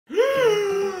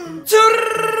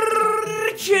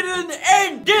Türkiye'nin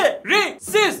en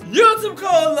gereksiz YouTube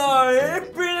kanalına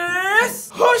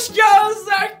hepiniz hoş geldiniz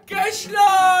arkadaşlar.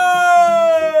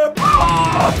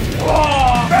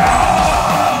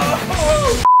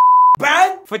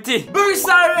 Ben Fatih. Bugün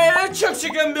sizlerle çok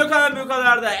çıkın bir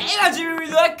kadar da eğlenceli bir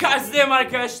videoda karşınızdayım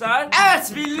arkadaşlar.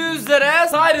 Evet, bildiğiniz üzere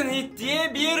Siren Head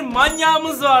diye bir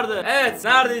manyağımız vardı. Evet,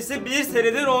 neredeyse bir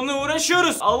senedir onunla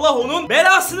uğraşıyoruz. Allah onun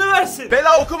belasını versin.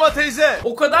 Bela okuma teyze.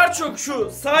 O kadar çok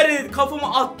şu Siren Head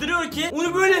kafamı attırıyor ki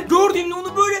onu böyle gördüğümde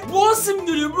onu böyle boğazım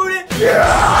geliyor böyle.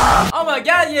 Ama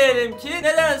gel gelelim ki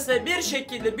nedense bir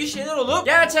şekilde bir şeyler olup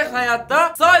gerçek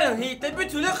hayatta Siren Head'le bir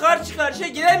türlü karşı karşıya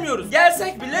gelemiyoruz.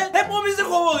 Gelsek bile hep o bizi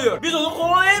kovalıyor. Biz onu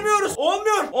kovalayamıyoruz.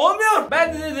 Olmuyor.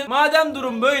 Ben de dedim madem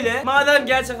durum böyle, madem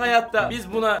gerçek hayatta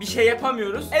biz buna bir şey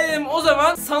yapamıyoruz, dedim o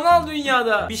zaman sanal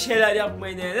dünyada bir şeyler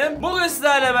yapmayı denedim. Bugün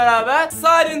sizlerle beraber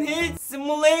Siren Head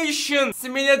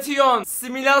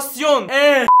simülasyon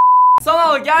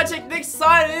sanal gerçeklik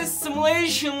Siren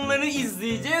simulation'ları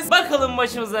izleyeceğiz. Bakalım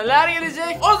başımıza neler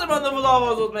gelecek. O zaman da bu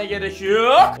lavaboz olmaya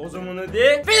gerekiyor. O zaman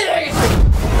hadi videoya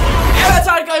geçelim. Evet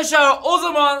arkadaşlar, o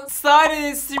zaman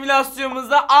Siren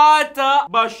simülasyonumuzda adeta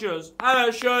başlıyoruz.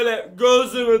 Hemen şöyle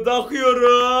gözümü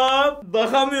takıyorum.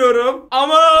 Takamıyorum.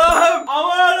 Aman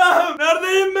Allah'ım,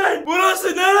 neredeyim ben?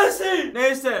 Burası neresi?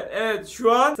 Neyse, evet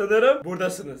şu an sanırım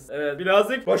buradasınız. Evet,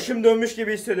 birazcık başım dönmüş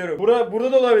gibi hissediyorum.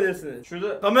 Burada da olabilirsiniz.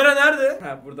 Şurada kamera nerede?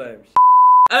 Ha, buradaymış.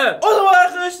 Evet, o zaman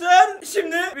arkadaşlar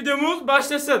şimdi videomuz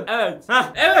başlasın.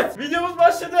 Evet, videomuz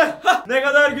başladı. Ne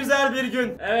kadar güzel bir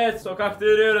gün. Evet, sokakta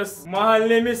yürüyoruz.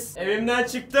 Mahallemiz. Evimden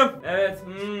çıktım. Evet,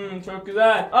 çok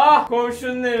güzel.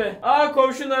 Komşunun evi.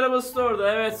 Komşunun arabası da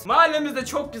orada. Evet, mahallemiz de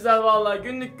çok güzel vallahi.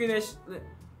 Günlük güneşli.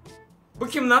 Bu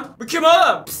kim lan? Bu kim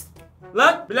oğlum? Psst.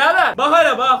 Lan birader, bak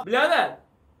hele bak birader.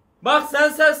 Bak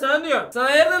sen diyorum. Sana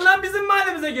yerden lan bizim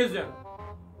mahallemize geziyorsun.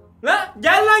 Lan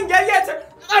gel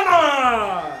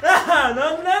Ana!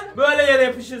 Lan böyle yere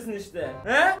yapışırsın işte.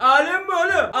 He? Alem mi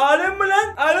oğlum? Alem mi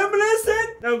lan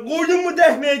sen? Lan koydun mu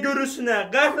dehmeye görürsün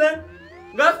ha? Kalk lan.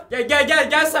 Kalk.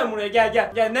 Gel sen buraya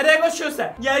gel. Nereye kaçıyorsun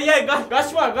sen? Gel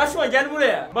kaçma gel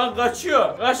buraya. Bak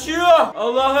kaçıyor.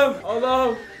 Allah'ım.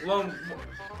 Ulan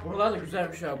buralar da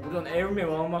güzelmiş ha. Buradan ev mi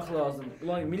almak lazım?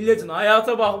 Ulan milletin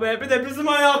hayata bak be. Bir de bizim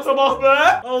hayata bak be.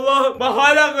 Allah'ım. Bak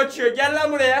hala kaçıyor. Gel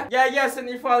lan buraya. Gel senin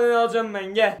ifadeni alacağım ben.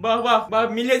 Gel.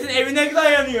 Bak milletin evine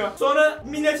dayanıyor. Sonra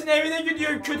milletin evine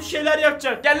gidiyor. Kötü şeyler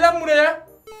yapacak. Gel lan buraya.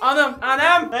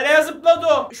 Anam. Nereye zıpladı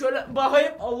o? Şöyle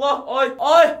bakayım. Allah.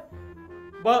 Ay.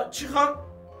 Bak çıkan.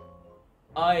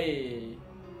 Ay.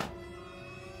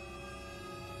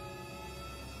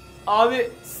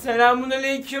 Abi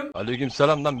selamünaleyküm.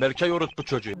 Aleykümselam lan, Berkay orospu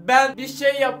çocuğu. Ben bir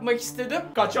şey yapmak istedim.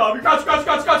 Kaç abi kaç.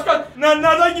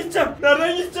 Nereden gideceğim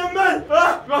ben?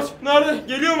 Kaç. Nerede?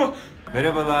 Geliyor mu?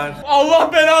 Merhabalar. Allah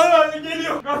belanı versin,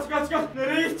 geliyor. Kaç.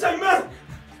 Nereye gideceğim ben?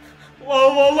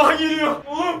 Vallahi geliyor.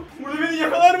 Oğlum burada beni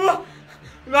yakalar mı?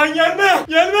 Lan gelme.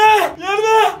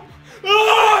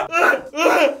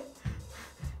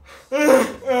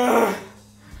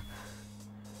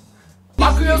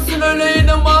 Bakıyorsun öyle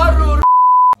yine mağrur.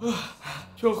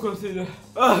 Çok kötüydü.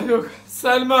 Yok.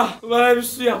 Selma, bana bir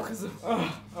su yap kızım.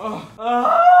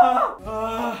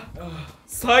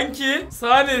 Sanki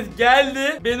Sanet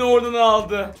geldi, beni oradan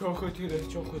aldı. Çok kötüydü.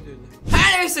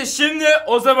 Her neyse, şimdi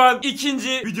o zaman ikinci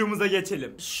videomuza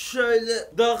geçelim.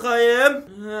 Şöyle bakayım.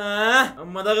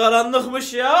 Ama da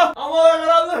karanlıkmış ya.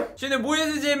 Şimdi bu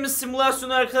izleyeceğimiz simülasyon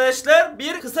arkadaşlar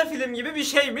bir kısa film gibi bir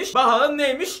şeymiş. Bakalım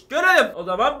neymiş görelim. O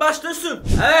zaman başlasın.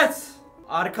 Evet.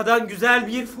 Arkadan güzel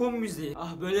bir fon müziği.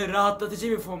 Böyle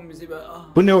rahatlatıcı bir fon müziği.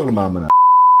 Bu ne oğlum amına?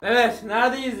 Evet,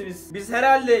 neredeyiz biz? Biz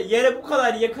herhalde yere bu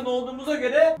kadar yakın olduğumuza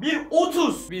göre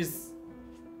 1.30 biz.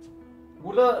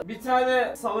 Burada bir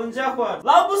tane salıncak var.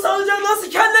 Lan bu salıncak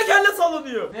nasıl kendi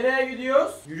salınıyor? Nereye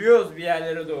gidiyoruz? Yürüyoruz bir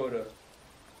yerlere doğru.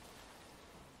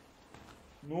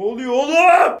 Ne oluyor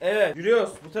oğlum? Evet, yürüyoruz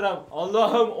bu taraf.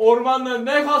 Allah'ım, ormanlar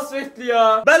ne hasretli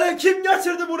ya. Beni kim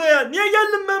getirdi buraya? Niye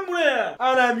geldim ben buraya?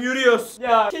 Anam, yürüyoruz.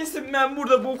 Ya kesin ben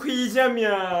burada boku yiyeceğim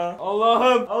ya.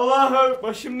 Allah'ım.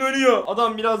 Başım dönüyor.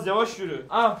 Adam biraz yavaş yürü.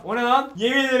 O ne lan?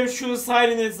 Yemin ederim şunu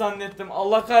Siren Head zannettim.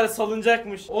 Allah kahretsin,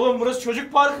 salıncakmış. Oğlum burası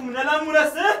çocuk parkı mı? Ne lan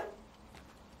burası?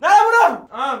 Ne lan buram?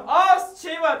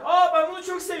 Şey var. Ben bunu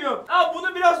çok seviyorum.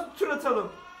 Bunu biraz tur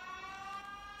atalım.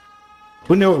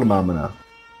 Bu ne oğlum amına?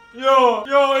 Yo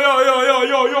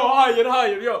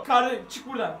hayır yo. Kardeşim çık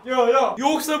buradan. Yo.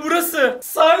 Yoksa burası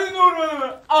Siren ormanı mı?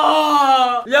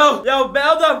 Ya be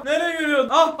adam, nereye yürüyorsun?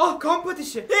 Kamp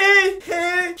ateşi.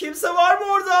 Hey kimse var mı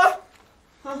orada?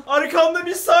 Arkamda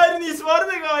bir siren iz var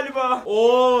da galiba.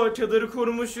 Oo, çadırı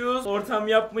kurmuşuz. Ortam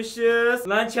yapmışız.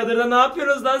 Lan çadırda ne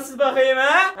yapıyorsunuz lan siz bakayım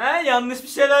ha? He, yanlış bir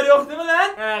şeyler yok değil mi lan?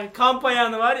 He, kamp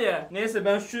ayağını var ya. Neyse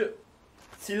ben şu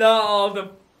silahı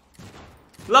aldım.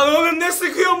 Lan oğlum ne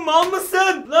sıkıyorsun, mal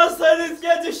mısın? Lan siren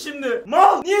gelecek şimdi.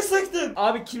 Mal, niye sıktın?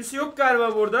 Abi kimse yok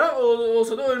galiba burada.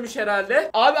 Olsa da ölmüş herhalde.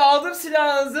 Abi aldım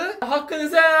silahınızı.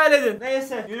 Hakkınızı helal edin.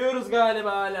 Neyse yürüyoruz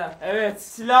galiba hala. Evet,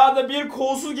 silahı da bir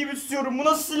kolsuz gibi tutuyorum. Bu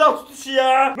nasıl silah tutuşu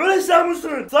ya? Böyle silah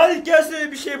mısın? Salih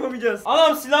gelse bir şey yapamayacağız.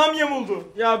 Anam silahım yamuldu.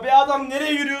 Ya be adam,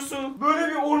 nereye yürüyorsun? Böyle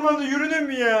bir ormanda yürünür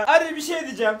mü ya? Hadi bir şey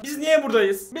diyeceğim. Biz niye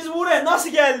buradayız? Biz buraya nasıl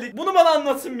geldik? Bunu bana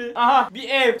anlatın bir. Aha, bir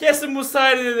ev. Kesin bu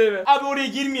siren evi. Abi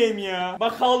oraya girmeyeyim ya.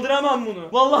 Bak kaldıramam bunu.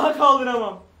 Vallahi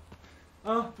kaldıramam.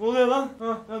 Ah, ne oluyor lan?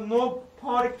 No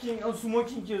parking,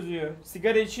 smoking yazıyor.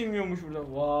 Sigara içilmiyormuş burada.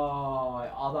 Vay,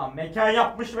 adam mekan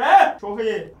yapmış be. Çok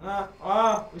iyi.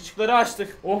 Işıkları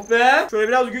açtık. Oh be. Şöyle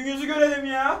biraz gün yüzü görelim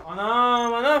ya.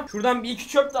 Anam. Şuradan bir iki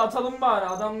çöp de atalım bari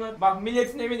adamlar. Bak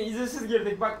milletin evine izinsiz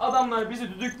girdik. Bak adamlar bizi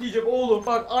düdükleyecek oğlum.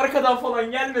 Bak arkadan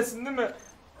falan gelmesin değil mi?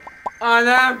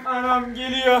 Anam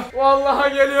geliyor.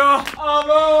 Vallahi geliyor.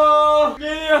 Ama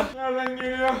geliyor. Nereden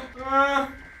geliyor?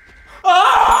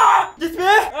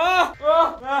 Gitme.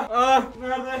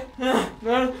 Nerede?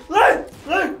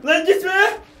 Nerede? Lan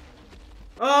gitme.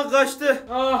 Kaçtı.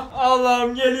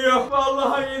 Allah'ım geliyor.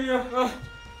 Vallahi geliyor.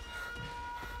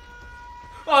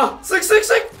 Sık.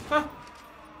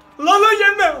 Lan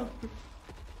gelme.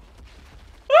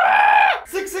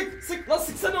 Sık. Lan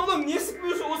sıksana oğlum, niye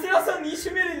sıkmıyorsun? O silah sana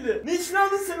niçin verildi? Niçin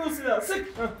aldın sen o silahı? Sık.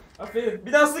 Aferin.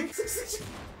 Bir daha sık.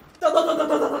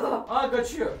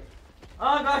 Kaçıyor.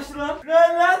 Kaçtı lan.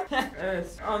 Lan. Evet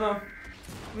anam.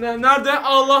 Nerede?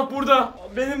 Allah burada.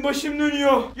 Benim başım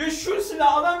dönüyor. Ya şu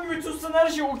silah adam gibi tutsan her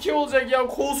şey okey olacak ya.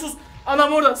 Kolsuz.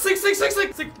 Anam orada.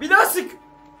 Sık. Bir daha sık.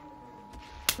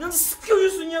 Nasıl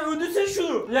sıkıyorsun ya? Öldürsene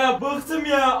şunu. Ya bıktım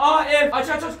ya. Ev. Aç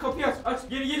kapıyı aç.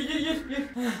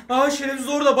 Gir. Şerefsiz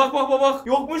orada. Bak.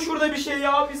 Yok mu şurada bir şey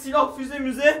ya? Bir silah, füze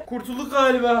müze. Kurtulduk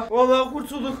galiba. Vallahi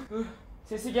kurtulduk.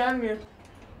 Sesi gelmiyor.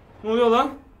 Ne oluyor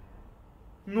lan?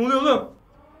 Ne oluyor oğlum?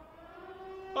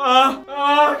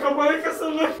 Kapağı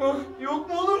kısıldı. Yok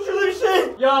mu oğlum şurada bir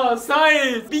şey? Ya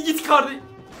Sait, bir git kardeşim.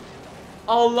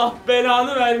 Allah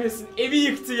belanı vermesin. Evi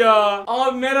yıktı ya.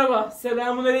 Abi merhaba.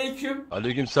 Selamünaleyküm.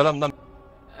 Aleykümselam lan.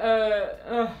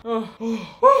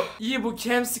 İyi, bu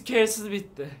cam scare'sız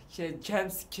bitti. Cam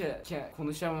scare.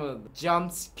 Konuşamadım.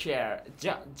 Jump scare.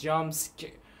 Jump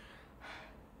scare.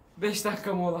 5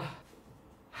 dakika mola.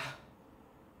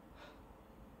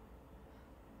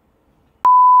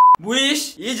 Bu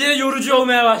iş iyice yorucu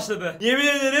olmaya başladı. Yemin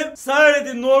ederim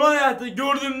Siren'i normal hayatta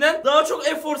gördüğümden daha çok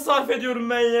efor sarf ediyorum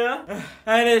ben ya.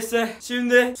 Her neyse,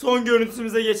 şimdi son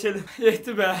görüntümüze geçelim.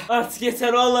 Yetti be. Artık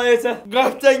yeter, vallahi yeter.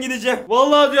 Kalpten gideceğim.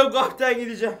 Vallahi diyorum, kalpten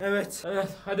gideceğim. Evet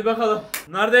hadi bakalım.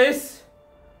 Neredeyiz?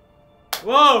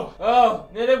 Wow.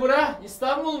 Nere bura?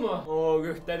 İstanbul mu? Oo,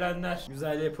 gökdelenler.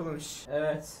 Güzel yapılmış.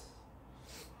 Evet.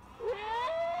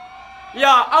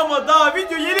 Ya ama daha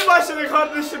video yeni başladı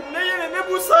kardeşim. Ne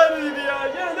bu sahneydi ya?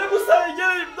 Ne bu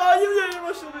sahne? Daha yeni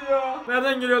başladı ya.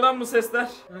 Nereden geliyor lan bu sesler?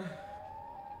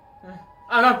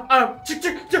 Anam.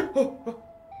 Çık.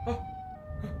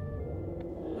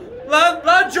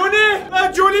 Lan Johnny.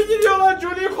 Lan Johnny gidiyor lan.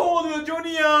 Johnny'yi kovalıyor.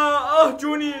 Johnny ya.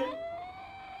 Johnny.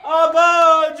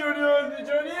 Johnny öldü.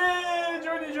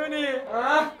 Johnny.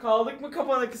 Kaldık mı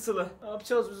kapana kısılı? Ne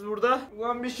yapacağız biz burada?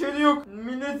 Ulan bir şey de yok.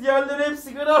 Millet yerlere hep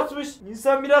sigara atmış.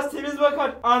 İnsan biraz temiz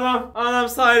bakar. Anam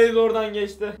sahilde oradan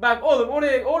geçti. Bak oğlum,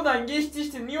 oradan geçti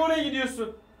işte. Niye oraya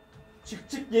gidiyorsun?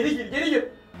 Çık geri gir.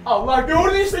 Allah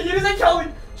gördü işte, geri zekalı.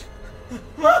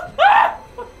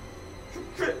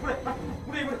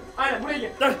 Buraya. Aynen buraya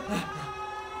gel.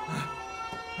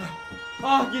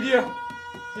 Gidiyor.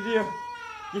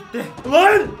 Gitti.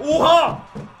 Lan! Oha!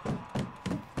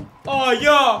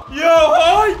 Ya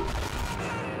hay!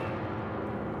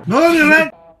 Ne oluyor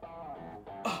lan?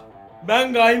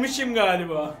 Ben kaymışım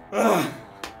galiba.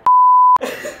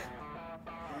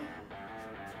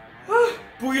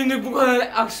 Bugünlük bu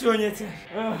kadar aksiyon yeter.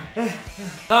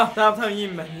 Tamam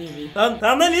iyiyim ben.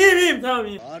 Tamam iyiyim.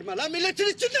 Bağırma lan milletin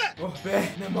içinde. Oh be,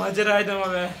 ne maceraydı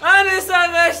ama be. Her neyse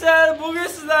arkadaşlar, bugün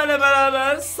sizlerle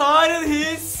beraber Siren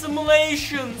Head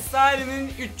Simulation,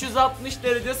 Siren'in 360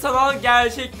 derece sanal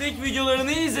gerçeklik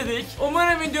videolarını izledik.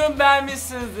 Umarım videomu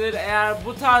beğenmişsinizdir. Eğer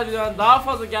bu tarz videoların daha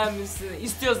fazla gelmesini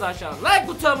istiyorsanız aşağıdan like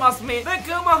butonuna basmayı ve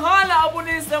kanalıma hala abone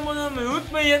değilseniz abone olmayı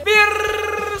unutmayın.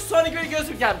 Bir sonraki videoda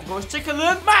görüşmek üzere.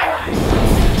 Hoşçakalın. Bye bye.